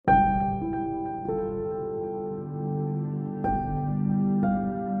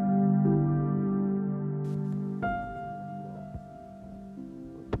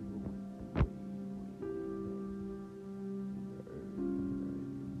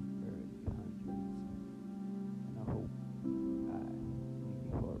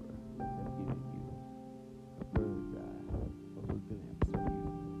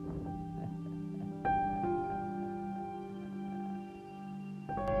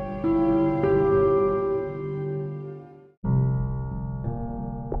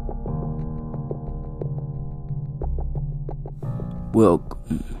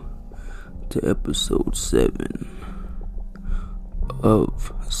Welcome to episode 7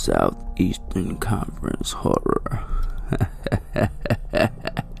 of Southeastern Conference Horror.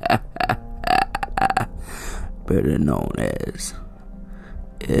 Better known as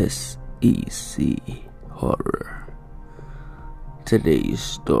SEC Horror. Today's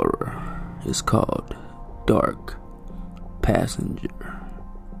story is called Dark Passenger,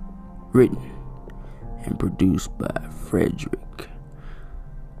 written and produced by Frederick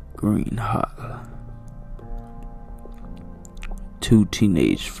Greenhall. Two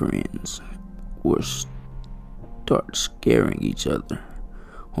teenage friends will start scaring each other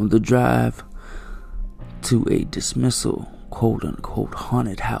on the drive to a dismissal quote-unquote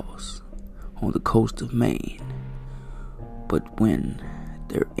haunted house on the coast of Maine. But when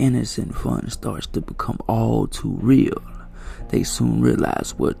their innocent fun starts to become all too real, they soon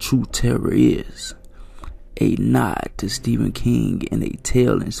realize what true terror is. A nod to Stephen King in a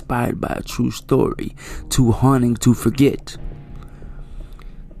tale inspired by a true story, too haunting to forget.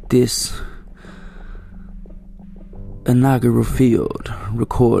 This inaugural field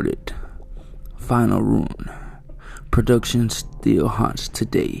recorded Final Rune production still haunts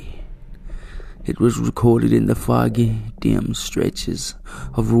today. It was recorded in the foggy, dim stretches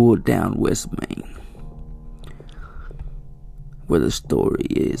of rural down West Maine, where the story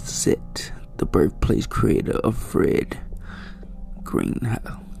is set. The birthplace creator of Fred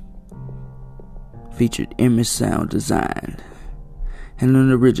Greenhall featured image sound design and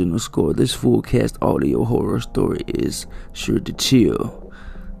an original score. This full cast audio horror story is sure to chill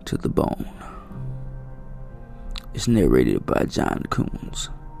to the bone. It's narrated by John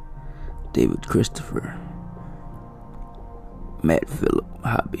Coons, David Christopher, Matt Phillip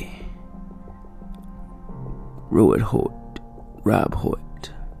Hobby, Rowan Hoyt, Rob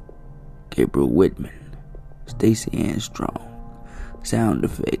Hoyt, Gabriel Whitman, Stacey Armstrong. Sound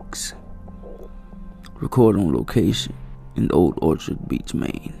effects. Record on location in Old Orchard Beach,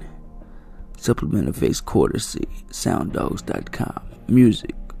 Maine. Supplement effects courtesy sounddogs.com.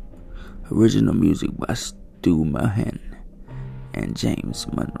 Music. Original music by Stu Mahan and James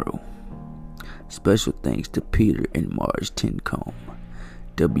Monroe. Special thanks to Peter and Marge Tincombe,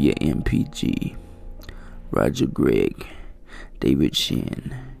 WMPG, Roger Gregg, David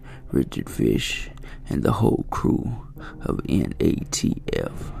Shin, Richard Fish, and the whole crew of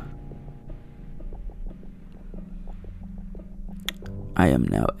NATF. I am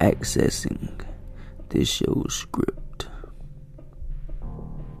now accessing this show's script.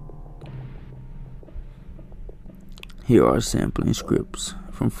 Here are sampling scripts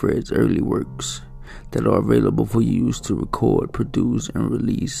from Fred's early works that are available for use to record, produce, and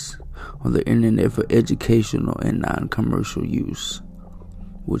release on the internet for educational and non-commercial use,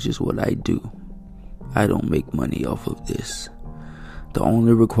 which is what I do. I don't make money off of this. The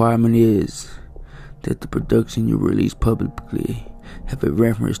only requirement is that the production you release publicly have a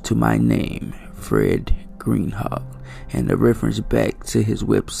reference to my name, Fred Greenhall, and a reference back to his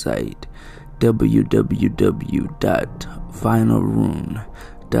website,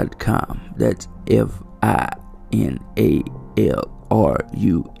 www.finalrune.com. That's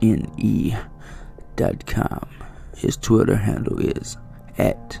FINALRUNE.com. His Twitter handle is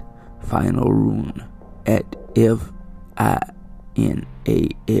at Final Rune, at FINALRUNE,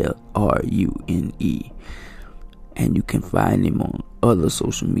 and you can find him on other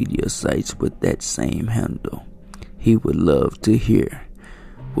social media sites with that same handle. He would love to hear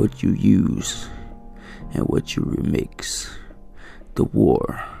what you use and what you remix. The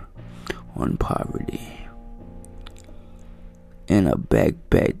War on Poverty. In a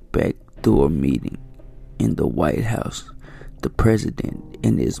backdoor meeting in the White House, the president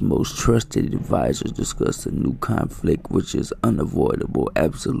and his most trusted advisors discussed a new conflict which is unavoidable,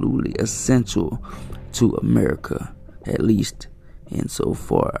 absolutely essential to America, at least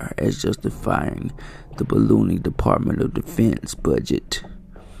insofar as justifying the ballooning Department of Defense budget.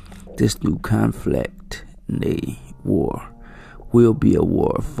 This new conflict, nay, war, will be a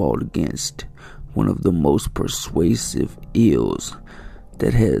war fought against one of the most persuasive ills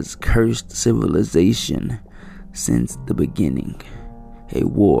that has cursed civilization since the beginning, a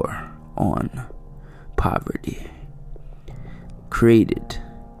war on poverty. Created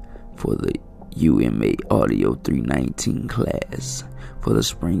for the UMA Audio 319 class for the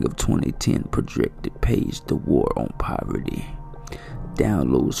spring of 2010 projected page, The War on Poverty.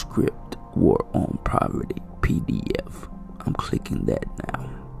 Download script, War on Poverty PDF. I'm clicking that now.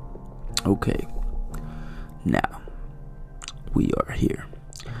 Okay, now we are here.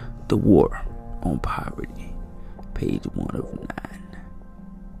 The War on Poverty, page 1 of 9.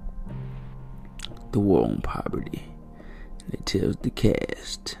 The War on Poverty. And it tells the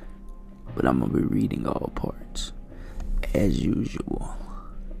cast, but I'm going to be reading all parts, as usual,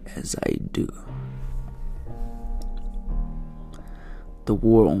 as I do. The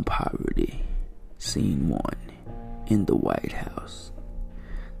War on Poverty, scene 1, in the White House.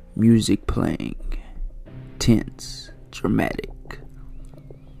 Music playing, tense, dramatic,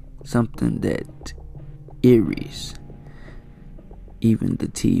 something that eerie's even the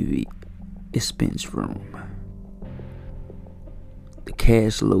TV expense room. The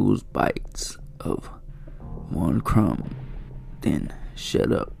cast loads bites of one crumb, then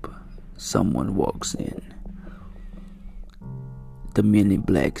shut up. Someone walks in. The men in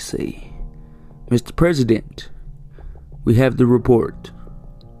black say, "Mr. President, we have the report."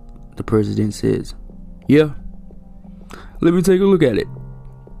 The president says, "Yeah, let me take a look at it."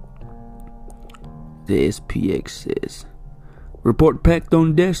 The SPX says, "Report packed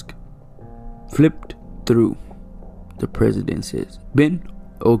on desk, flipped through." The president says, "Ben,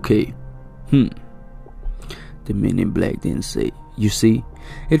 okay. The men in black then say, "You see,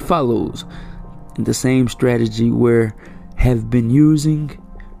 it follows in the same strategy we have been using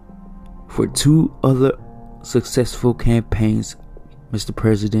for 2 other successful campaigns, Mr.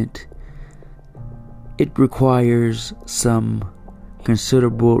 President. It requires some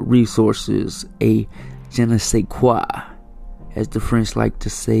considerable resources, a je ne sais quoi, as the French like to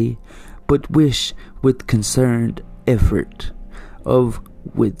say, but wish with concerned effort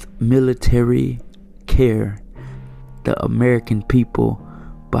with military care the American people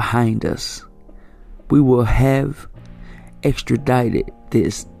behind us. We will have extradited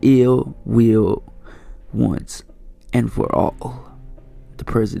this ill will once and for all," the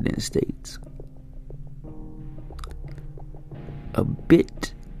president states. A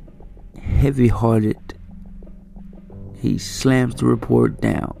bit heavy-hearted, he slams the report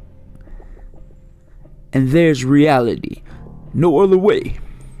down. "And there's reality. No other way."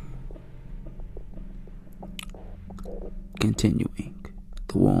 Continuing,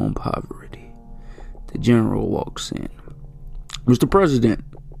 the War on Poverty. The general walks in. "Mr. President,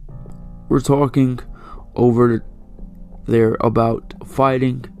 we're talking over there about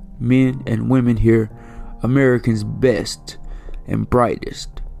fighting men and women here, Americans' best and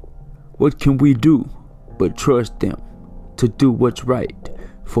brightest. What can we do but trust them to do what's right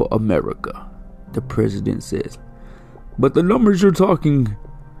for America?" the president says. "But the numbers you're talking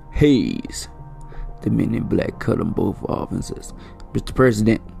haze." The men in black cut them both off and says, "Mr.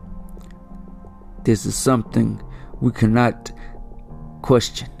 President, this is something we cannot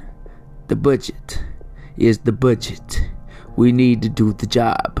question. The budget is the budget. We need to do the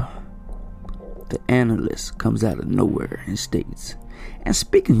job." The analyst comes out of nowhere and states, "And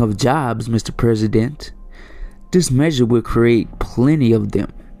speaking of jobs, Mr. President, this measure will create plenty of them.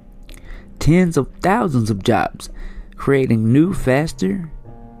 Tens of thousands of jobs, creating new, faster,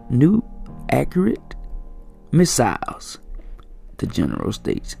 new, accurate missiles." The general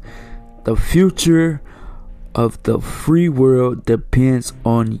states, "The future of the free world depends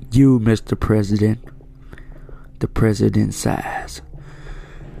on you, Mr. President." The president sighs.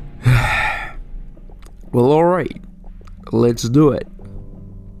 "Well, alright, let's do it."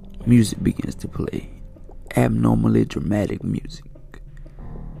 Music begins to play, abnormally dramatic music,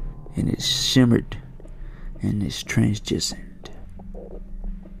 and it's shimmered and it's translucent,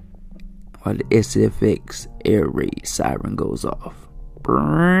 while the SFX air raid siren goes off.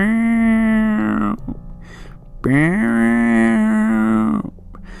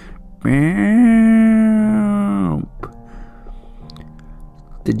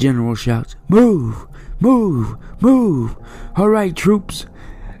 The general shouts, "Move! Move! Move! Alright, troops,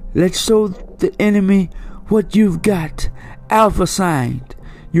 let's show the enemy what you've got. Alpha signed.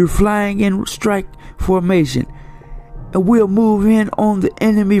 You're flying in strike formation, and we'll move in on the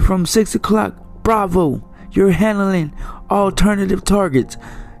enemy from 6 o'clock. Bravo! You're handling alternative targets.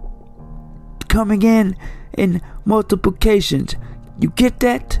 Coming in multiplications. You get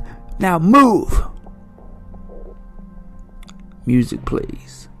that? Now move!" Music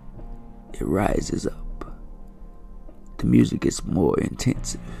plays. It rises up. The music is more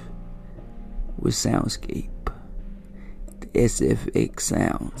intensive with soundscape. The SFX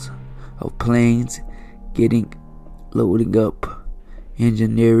sounds of planes loading up,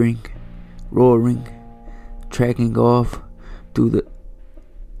 engineering, roaring, tracking off through the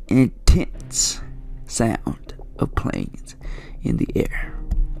intense sound of planes in the air.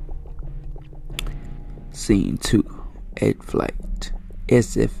 Scene 2 at flight.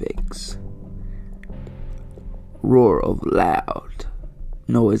 SFX. Roar of loud,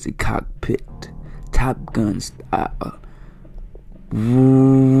 noisy cockpit, Top Gun style.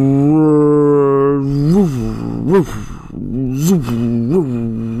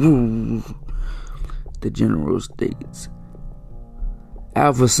 The general states,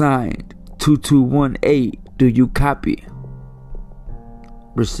 Alpha signed 2218, do you copy?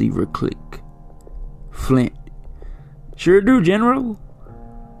 Receiver click. Flint, sure do, General.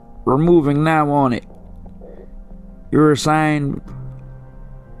 We're moving now on it. Your assigned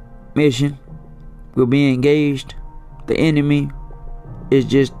mission will be engaged. The enemy is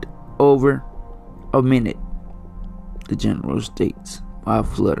just over a minute, the general states while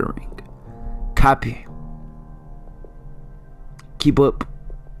fluttering. Copy. Keep up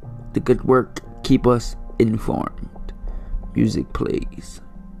the good work. Keep us informed. Music plays.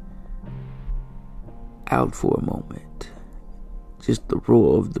 Out for a moment. Just the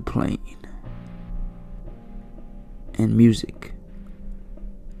roar of the plane. And music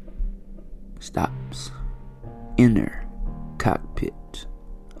stops. Inner cockpit.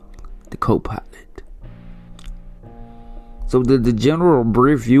 The co-pilot. So did the general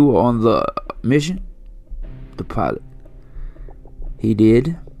brief you on the mission? The pilot. He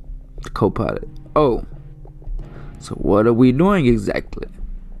did. The co-pilot. Oh. So what are we doing exactly?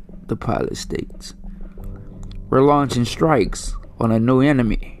 The pilot states. We're launching strikes on a new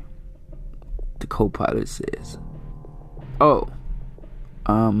enemy. The co-pilot says. Oh.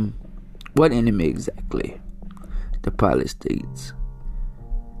 What enemy exactly? The pilot states.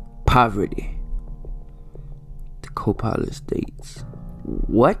 Poverty. The co-pilot states.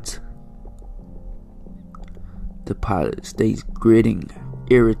 What? The pilot states, gritting,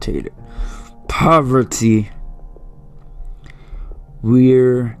 irritated. Poverty.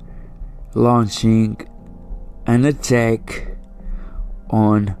 We're launching an attack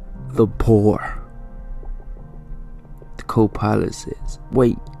on the poor. The co-pilot says,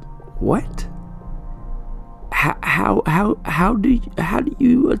 wait, what? How do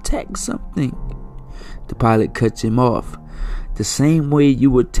you attack something? The pilot cuts him off. The same way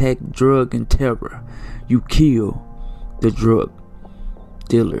you attack drug and terror. You kill the drug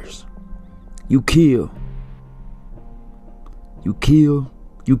dealers. You kill.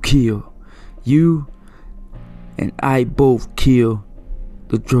 You and I both kill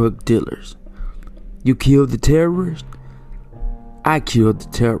the drug dealers. You kill the terrorists. I kill the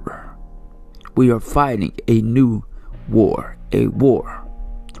terror. We are fighting a new war. A war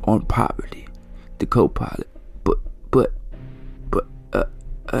on poverty. The co-pilot. The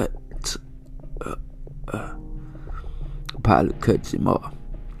pilot cuts him off.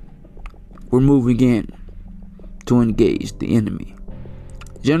 We're moving in to engage the enemy.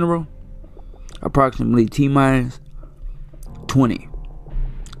 General, approximately T-minus 20.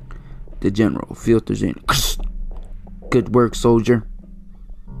 The general filters in. Good work, soldier.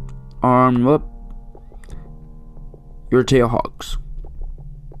 Arm up. Your tailhawks.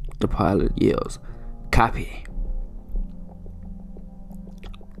 The pilot yells. Copy.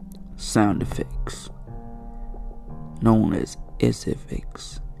 Sound effects, known as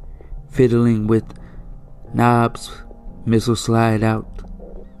SFX. Fiddling with knobs, missile slide out.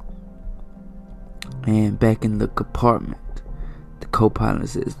 And back in the compartment, the co-pilot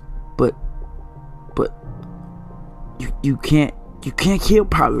says, but you can't kill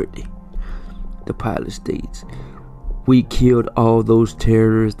poverty. The pilot states, we killed all those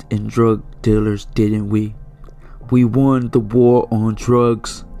terrorists and drug dealers, didn't we? We won the war on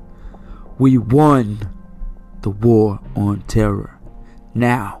drugs. We won the war on terror.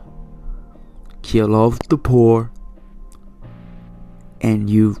 Now, kill off the poor, and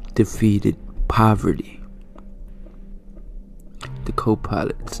you've defeated poverty. The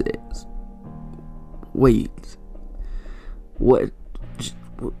co-pilot says, wait, what?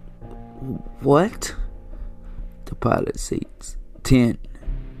 The pilot says, 10,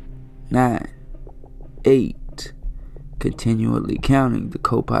 9, 8, continually counting. The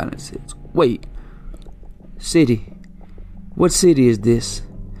co-pilot says, wait, city, what city is this?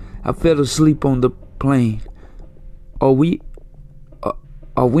 I fell asleep on the plane. Are we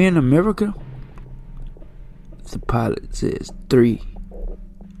in America? The pilot says, 3,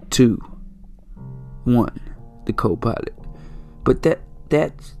 2, 1. The co-pilot. But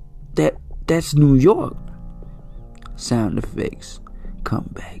that's New York. Sound effects come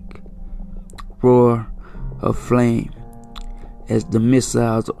back. Roar of flame as the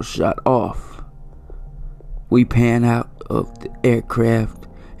missiles are shot off. We pan out of the aircraft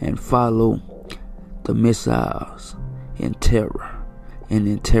and follow the missiles in terror. And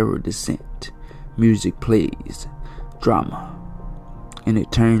in terror descent, music plays, drama, and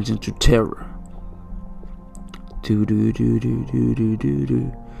it turns into terror. Do do do do do do do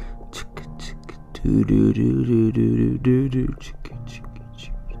do. Chicka chicka. Do do do do do do do. Chicka chicka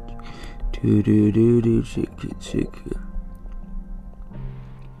chicka. Do do do do chicka chicka.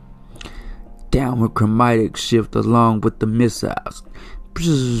 Downward chromatic shift along with the missiles.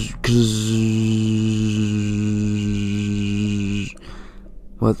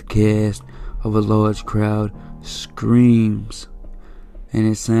 While the cast of a large crowd screams, and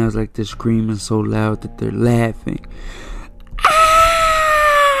it sounds like they're screaming so loud that they're laughing.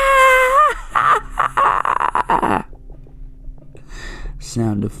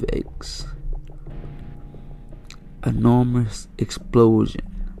 Sound effects. Enormous explosion.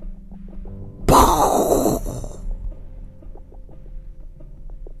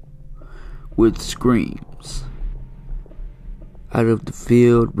 With screams. Out of the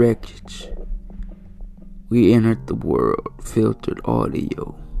field wreckage, we entered the world. Filtered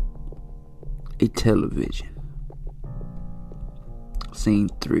audio. A television. Scene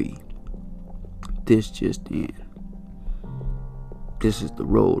 3. This just in. This is the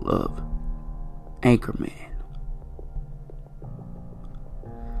role of Anchorman.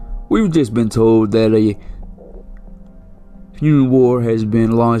 We've just been told that a new war has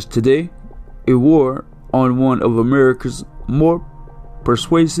been launched today. A war on one of America's more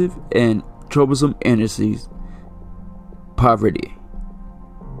persuasive and troublesome enemies, poverty.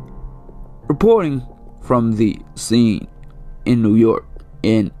 Reporting from the scene in New York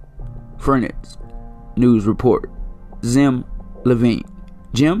in Furnace News Report, Zim Levine.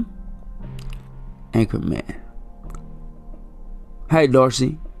 Jim? Anchorman. Hi,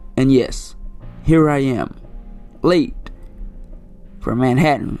 Darcy. And yes, here I am, late for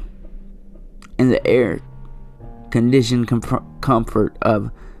Manhattan, in the air-conditioned comfort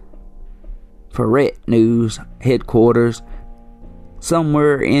of Ferret News headquarters,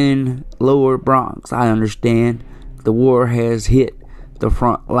 somewhere in Lower Bronx. I understand the war has hit the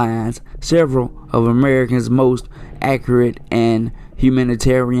front lines. Several of America's most accurate and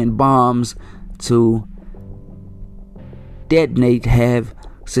humanitarian bombs to detonate have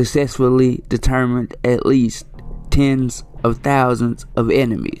successfully determined at least tens of thousands of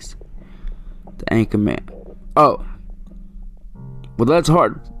enemies. The Anchorman. Oh, well, that's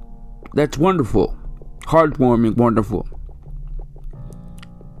hard. That's wonderful. Heartwarming, wonderful.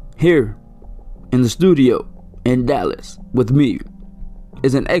 Here in the studio in Dallas with me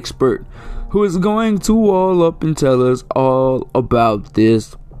is an expert who is going to wall up and tell us all about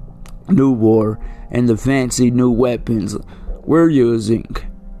this new war and the fancy new weapons we're using.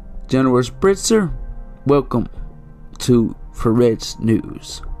 General Spritzer, welcome to Ferret's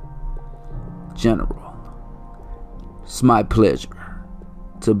News. General, it's my pleasure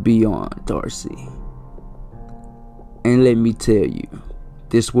to be on, Darcy. And let me tell you,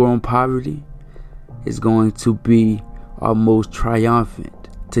 this war on poverty is going to be our most triumphant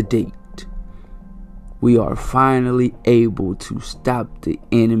to date. We are finally able to stop the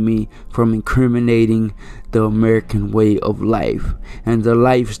enemy from incriminating the American way of life and the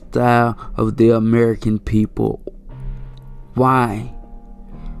lifestyle of the American people. Why?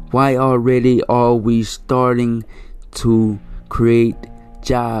 Why already are we starting to create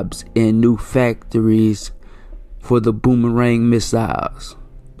jobs in new factories for the boomerang missiles?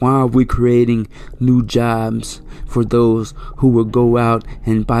 Why are we creating new jobs for those who will go out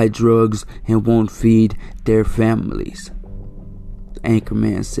and buy drugs and won't feed their families? The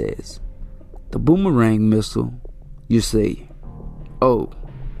Anchorman says, the boomerang missile, you say. Oh,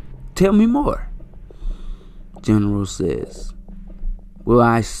 tell me more. General says, well,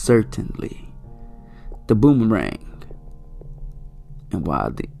 I certainly. The boomerang. And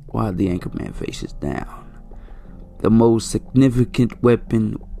while the Anchorman faces down, the most significant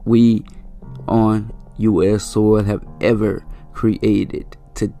weapon we on U.S. soil have ever created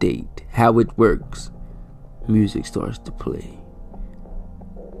to date. How it works. Music starts to play.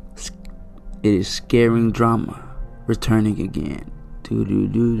 It is scaring drama returning again. Do do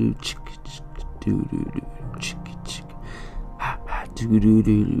do do chicka chicka do do do chicka chicka ha ha do do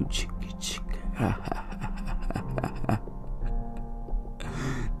do do chicka chicka ha ha ha.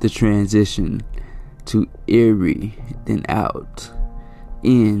 The transition to eerie, then out,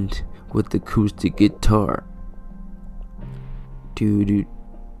 end with acoustic guitar. Do do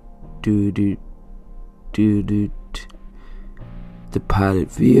do do do do. The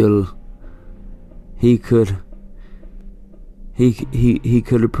pilot feel he could have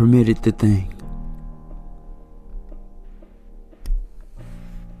permitted the thing.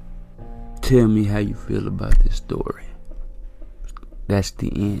 Tell me how you feel about this story. That's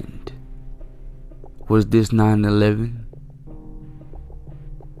the end. Was this 9/11?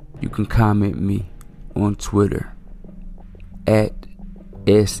 You can comment me on Twitter at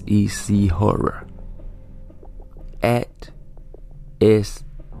SEC Horror. At SEC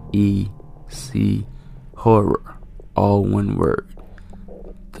Horror. All one word.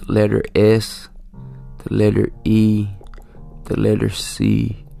 The letter S, the letter E, the letter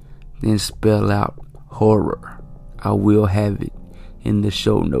C, then spell out horror. I will have it in the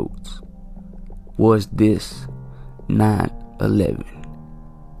show notes. Was this 9/11?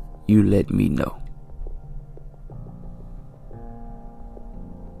 You let me know.